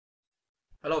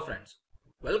Hello friends,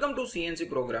 welcome to CNC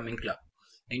Programming Club.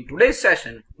 In today's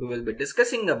session, we will be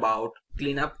discussing about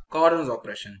cleanup corners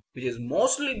operation, which is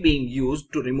mostly being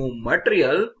used to remove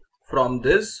material from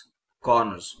these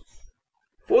corners.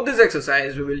 For this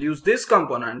exercise, we will use this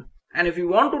component, and if you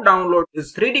want to download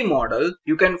this 3D model,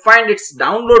 you can find its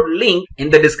download link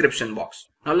in the description box.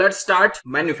 Now let's start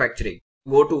manufacturing.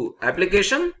 Go to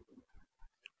Application,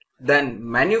 then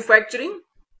Manufacturing,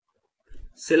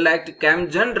 select Cam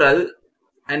General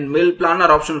and Mill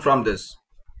Planner option from this.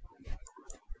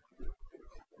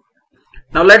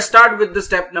 Now let's start with the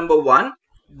step number 1.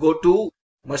 Go to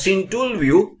Machine Tool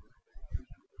View,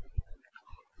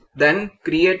 then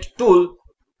Create Tool.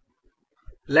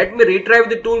 Let me retrieve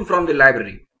the tool from the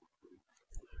library.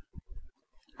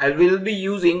 I will be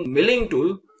using milling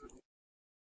tool.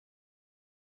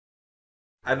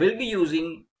 I will be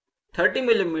using 30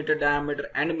 mm diameter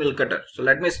end mill cutter. So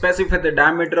let me specify the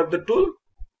diameter of the tool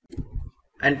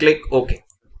and click OK.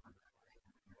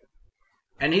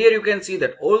 And here you can see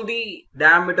that all the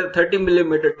diameter 30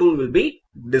 mm tool will be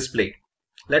displayed.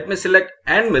 Let me select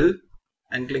end mill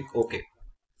and click OK.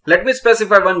 Let me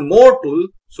specify one more tool.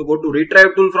 So go to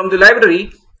retrieve tool from the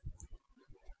library.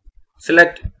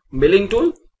 Select milling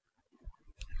tool.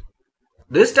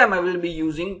 This time I will be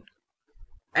using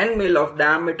end mill of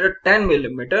diameter 10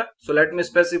 mm. So let me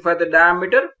specify the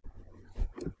diameter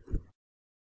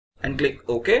and click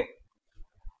OK.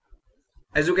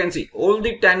 As you can see, all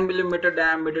the 10 mm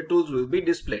diameter tools will be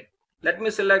displayed. Let me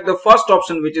select the first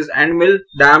option, which is end mill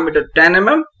diameter 10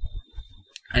 mm,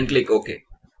 and click OK.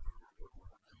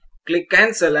 Click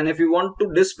cancel, and if you want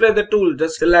to display the tool,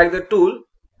 just select the tool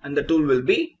and the tool will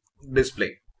be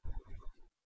displayed.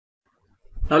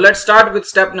 Now let's start with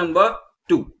step number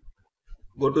 2.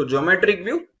 Go to geometric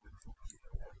view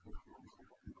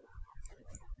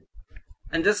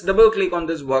and just double click on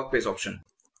this workpiece option.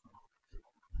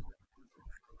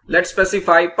 Let's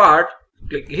specify part.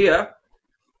 Click here,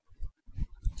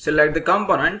 select the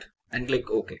component and click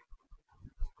OK.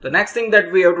 The next thing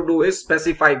that we have to do is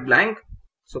specify blank.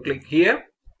 So click here.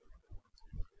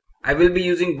 I will be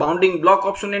using bounding block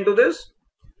option into this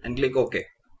and click OK.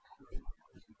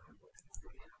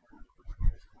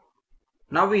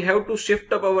 Now we have to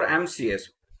shift up our MCS.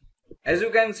 As you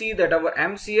can see that our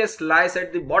MCS lies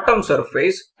at the bottom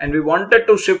surface and we wanted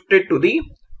to shift it to the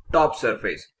top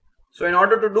surface. So in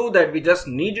order to do that, we just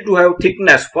need to have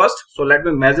thickness first. So let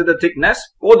me measure the thickness.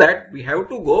 For that, we have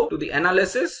to go to the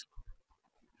analysis,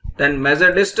 then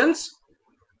measure distance,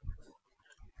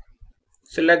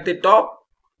 select the top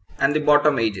and the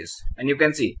bottom edges, and you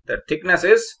can see that thickness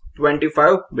is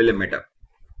 25 mm.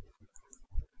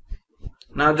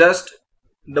 Now just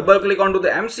double click onto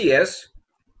the MCS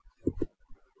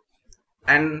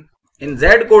and in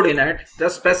Z coordinate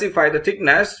just specify the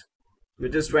thickness,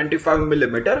 which is 25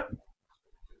 mm,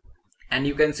 and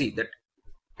you can see that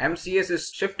MCS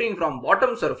is shifting from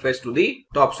bottom surface to the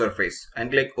top surface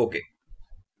and click OK.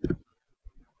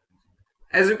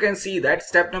 As you can see that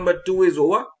step number 2 is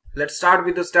over. Let's start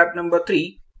with the step number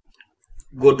 3.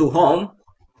 Go to Home,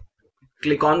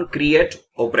 click on Create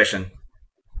Operation.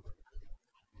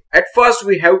 At first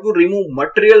we have to remove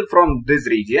material from this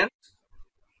region,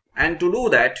 and to do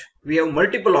that we have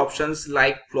multiple options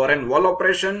like floor and wall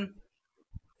operation,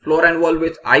 floor and wall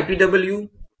with IPW,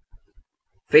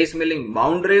 face milling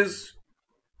boundaries,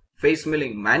 face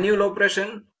milling manual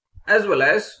operation, as well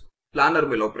as planer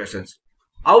mill operations.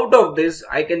 Out of this,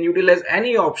 I can utilize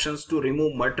any options to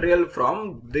remove material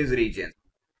from this region.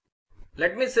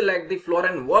 Let me select the floor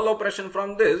and wall operation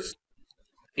from this.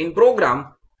 In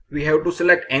program, we have to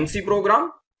select NC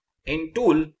program. In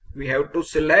tool, we have to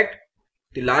select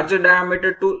the larger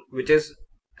diameter tool, which is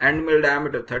end mill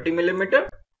diameter 30 mm.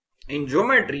 In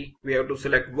geometry, we have to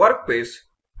select workpiece,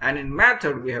 and in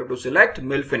method, we have to select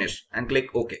mill finish and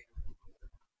click OK.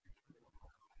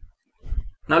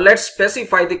 Now let's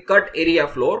specify the cut area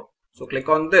floor. So click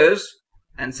on this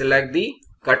and select the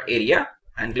cut area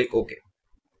and click OK.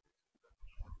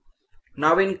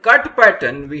 Now in cut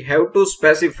pattern, we have to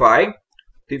specify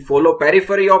the follow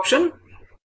periphery option.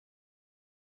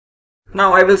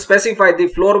 Now I will specify the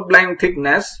floor blank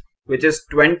thickness, which is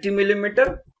 20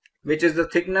 mm, which is the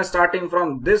thickness starting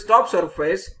from this top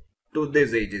surface to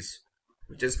these edges,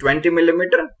 which is 20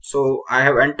 mm. So I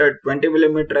have entered 20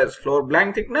 mm as floor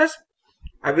blank thickness.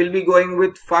 I will be going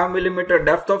with 5 mm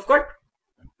depth of cut.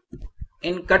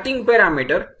 In cutting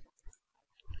parameter,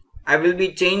 I will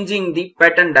be changing the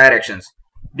pattern directions.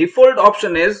 Default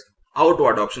option is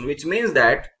outward option, which means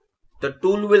that the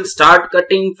tool will start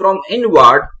cutting from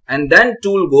inward and then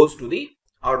tool goes to the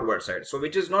outward side. So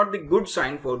which is not the good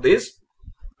sign for this.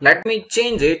 Let me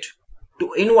change it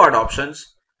to inward options.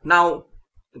 Now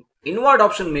inward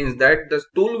option means that the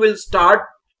tool will start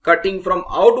cutting from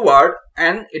outward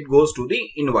and it goes to the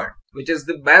inward, which is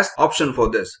the best option for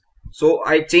this. So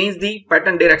I change the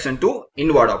pattern direction to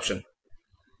inward option.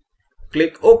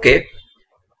 Click OK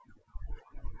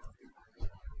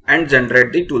and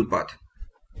generate the tool path.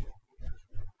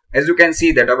 As you can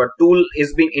see that our tool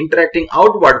is being interacting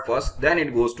outward first, then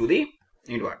it goes to the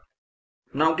inward.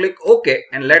 Now click OK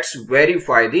and let's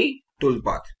verify the tool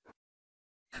path.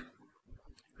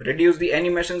 Reduce the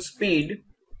animation speed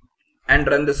and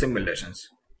run the simulations.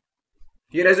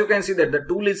 Here as you can see that the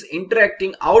tool is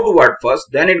interacting outward first,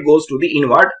 then it goes to the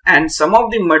inward, and some of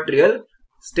the material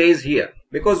stays here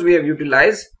because we have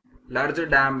utilized larger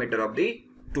diameter of the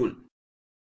tool.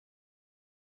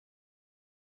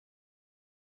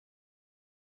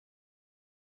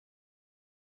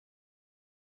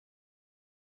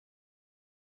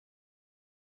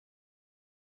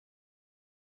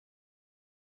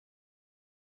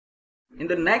 In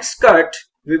the next cut,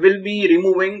 we will be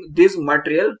removing this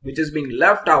material which is being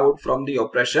left out from the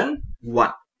operation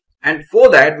 1. And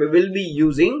for that, we will be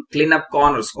using cleanup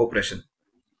corners operation.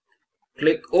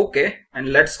 Click OK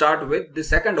and let's start with the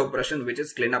second operation, which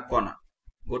is cleanup corner.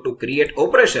 Go to create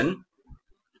operation,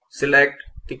 select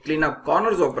the cleanup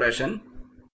corners operation.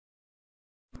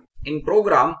 In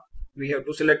program, we have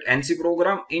to select NC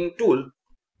program. In tool,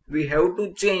 we have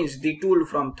to change the tool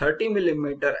from 30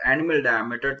 mm end mill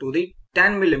diameter to the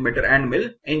 10 mm end mill.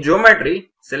 In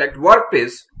geometry, select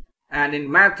workpiece, and in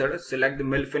method, select the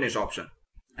mill finish option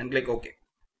and click OK.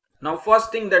 Now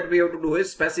first thing that we have to do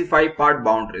is specify part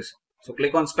boundaries. So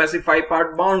click on specify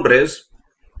part boundaries.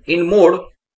 In mode,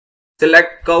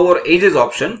 select curve or edges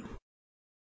option.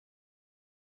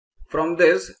 From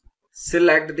this,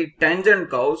 select the tangent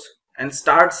curves and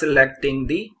start selecting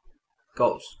the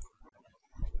curves.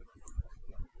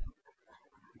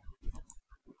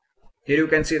 Here you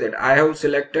can see that I have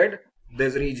selected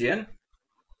this region.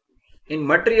 In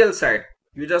material side,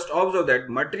 you just observe that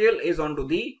material is onto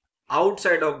the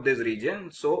outside of this region.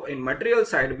 So in material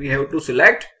side, we have to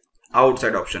select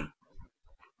outside option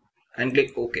and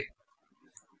click OK.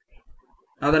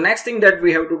 Now the next thing that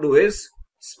we have to do is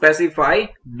specify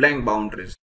blank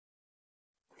boundaries.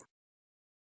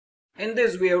 In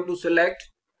this, we have to select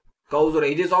curves or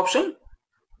edges option.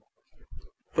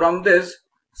 From this,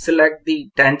 select the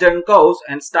tangent curves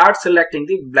and start selecting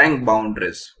the blank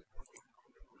boundaries.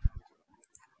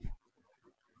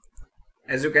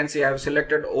 As you can see, I have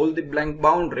selected all the blank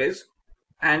boundaries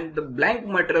and the blank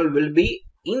material will be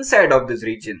inside of this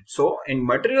region. So in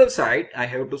material side, I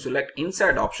have to select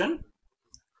inside option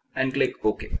and click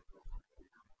OK.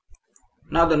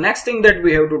 Now the next thing that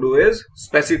we have to do is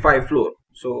specify floor.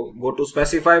 So go to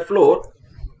specify floor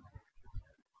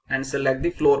and select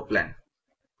the floor plan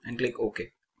and click OK.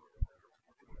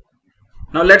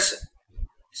 Now let's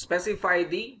specify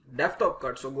the depth of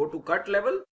cut. So go to cut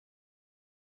level.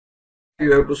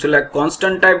 You have to select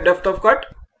constant type depth of cut.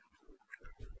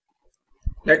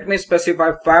 Let me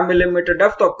specify 5 mm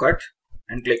depth of cut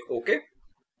and click OK.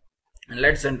 And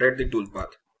let's generate the tool path.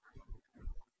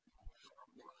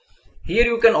 Here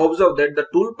you can observe that the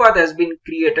tool path has been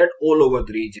created all over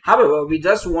the region. However, we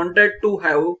just wanted to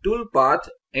have tool path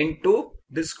into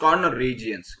this corner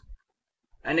regions.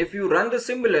 And if you run the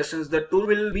simulations, the tool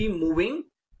will be moving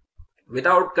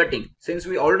without cutting, since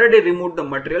we already removed the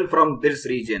material from this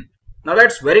region. Now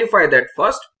let's verify that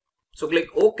first. So click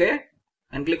OK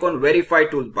and click on verify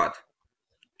tool path.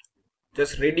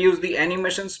 Just reduce the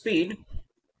animation speed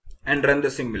and run the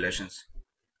simulations.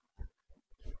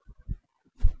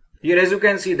 Here as you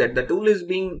can see that the tool is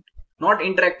being not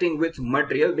interacting with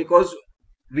material because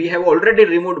we have already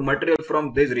removed material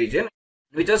from this region.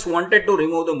 We just wanted to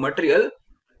remove the material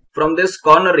from this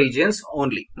corner regions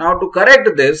only. Now to correct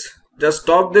this, just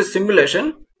stop this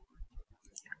simulation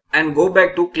and go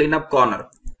back to cleanup corner.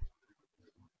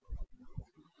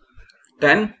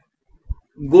 Then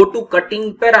go to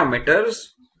cutting parameters,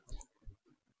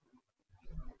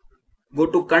 go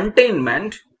to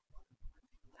containment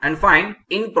and find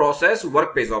in process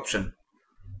workpiece option.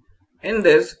 In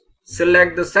this,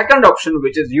 select the second option,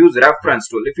 which is use reference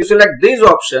tool. If you select these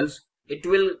options, it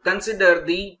will consider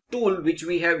the tool which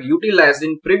we have utilized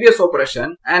in previous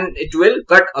operation and it will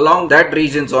cut along that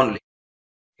regions only.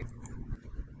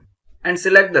 And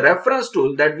select the reference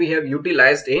tool that we have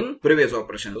utilized in previous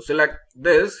operation. So select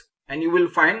this and you will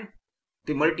find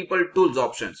the multiple tools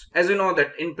options. As you know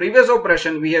that in previous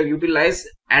operation we have utilized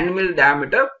end mill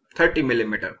diameter 30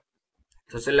 mm.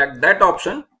 So select that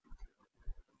option,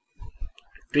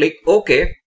 click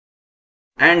OK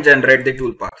and generate the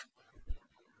tool path.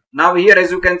 Now here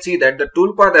as you can see that the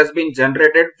toolpath has been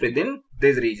generated within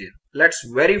this region. Let's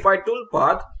verify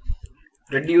toolpath,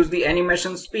 reduce the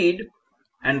animation speed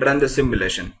and run the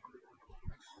simulation.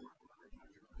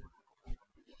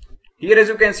 Here as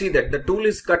you can see that the tool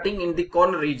is cutting in the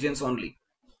corner regions only.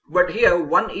 But here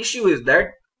one issue is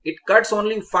that it cuts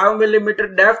only 5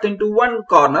 mm depth into one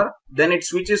corner, then it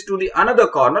switches to the another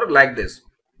corner like this.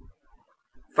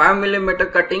 5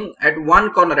 mm cutting at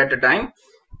one corner at a time,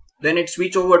 then it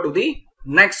switch over to the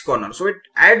next corner. So it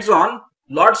adds on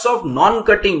lots of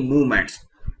non-cutting movements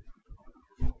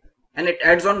and it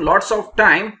adds on lots of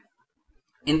time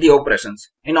in the operations.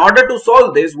 In order to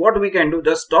solve this, what we can do,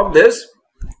 just stop this,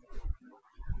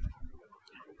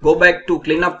 go back to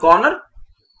cleanup corner,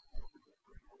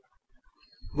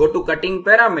 go to cutting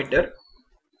parameter,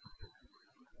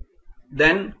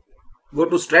 then go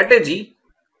to strategy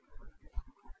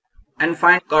and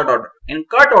find cut order. In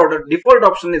cut order, default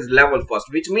option is level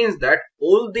first, which means that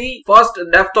all the first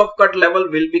depth of cut level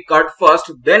will be cut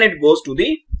first, then it goes to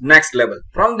the next level.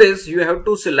 From this, you have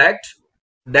to select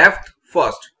depth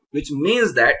first, which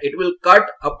means that it will cut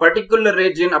a particular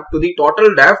region up to the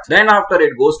total depth, then after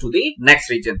it goes to the next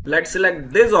region. Let's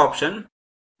select this option,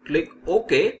 click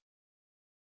OK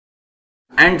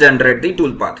and generate the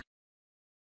toolpath.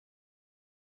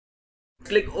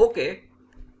 Click OK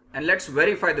and let's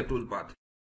verify the toolpath.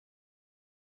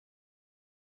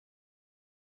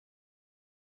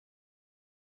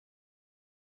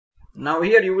 Now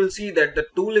here you will see that the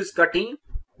tool is cutting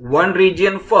one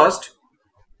region first,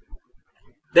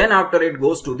 then after it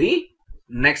goes to the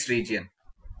next region,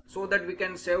 so that we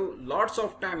can save lots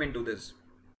of time into this.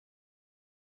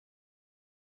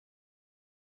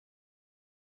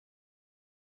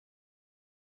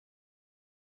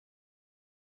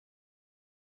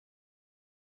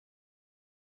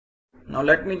 Now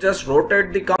let me just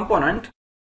rotate the component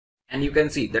and you can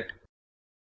see that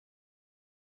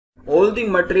all the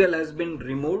material has been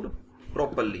removed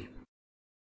properly.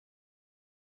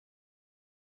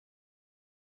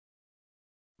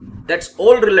 That's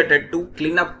all related to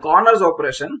cleanup corners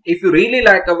operation. If you really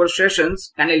like our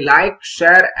sessions, kindly like,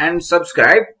 share and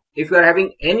subscribe. If you are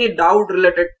having any doubt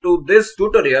related to this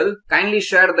tutorial, kindly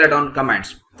share that on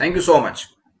comments. Thank you so much.